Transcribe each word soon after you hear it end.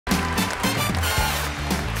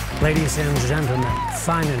Ladies and gentlemen,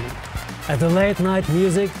 finally, at the late night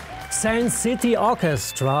music, Saint City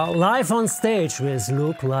Orchestra live on stage with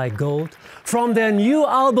Look Like Gold from their new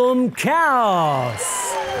album Chaos.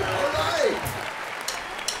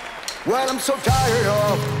 Well, I'm so tired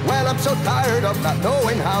of not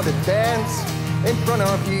knowing how to dance in front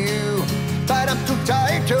of you. But I'm too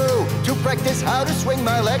tired to practice how to swing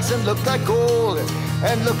my legs and look like gold,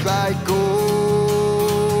 and look like gold.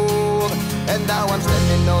 And now I'm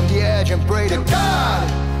standing on the edge and pray to God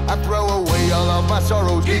I throw away all of my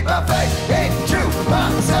sorrows, keep my faith into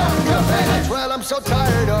myself. Well, I'm so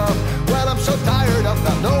tired of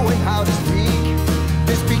not knowing how to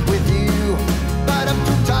speak with you. But I'm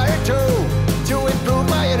too tired to improve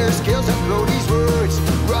my inner skills and throw these words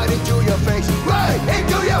right into your face, right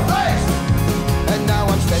into your face. And now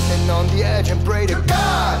I'm standing on the edge and pray to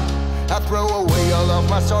God I throw away all of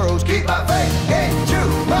my sorrows, keep my faith into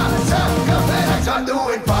myself. Cause I'm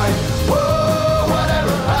doing fine. Whoa,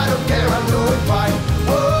 whatever, I don't care, I'm doing fine.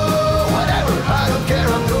 Whoa, whatever, I don't care,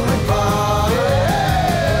 I'm doing fine. Yeah.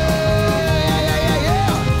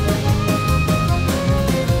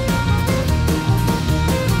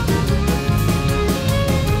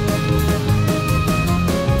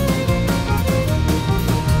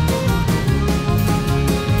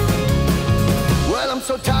 Well, I'm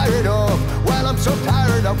so tired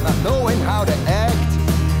of not knowing how to act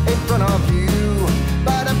in front of you.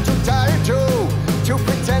 But I'm too tired to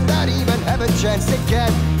pretend I even have a chance to get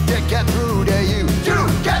through to you,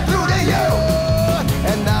 get through to you.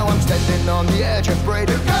 And now I'm standing on the edge and pray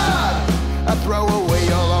to God I throw away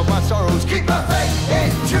all of my sorrows, keep my faith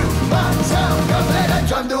into myself.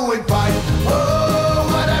 Cause I'm doing fine. Oh,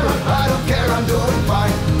 whatever, I don't care, I'm doing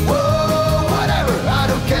fine. Oh, whatever, I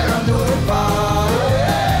don't care, I'm doing fine.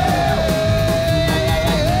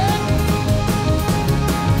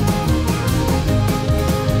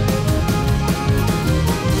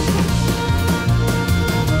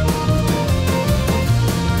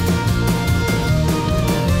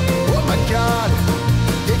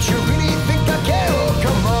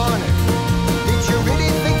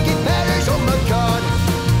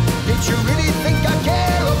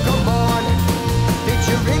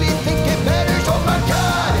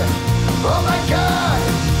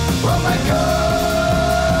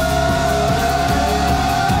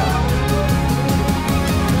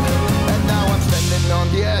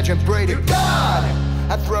 And pray to God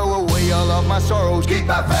I throw away all of my sorrows, keep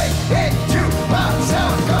my faith into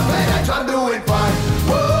myself. Cause I'm doing fine.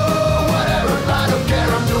 Whoa, whatever, I don't care,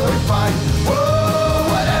 I'm doing fine. Whoa,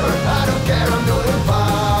 whatever, I don't care, I'm doing fine.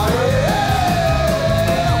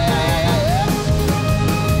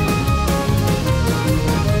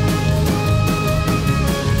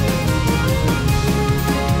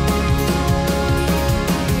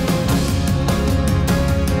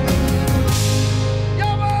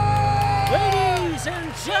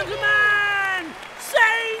 Gentlemen,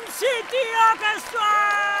 Saint City Orchestra!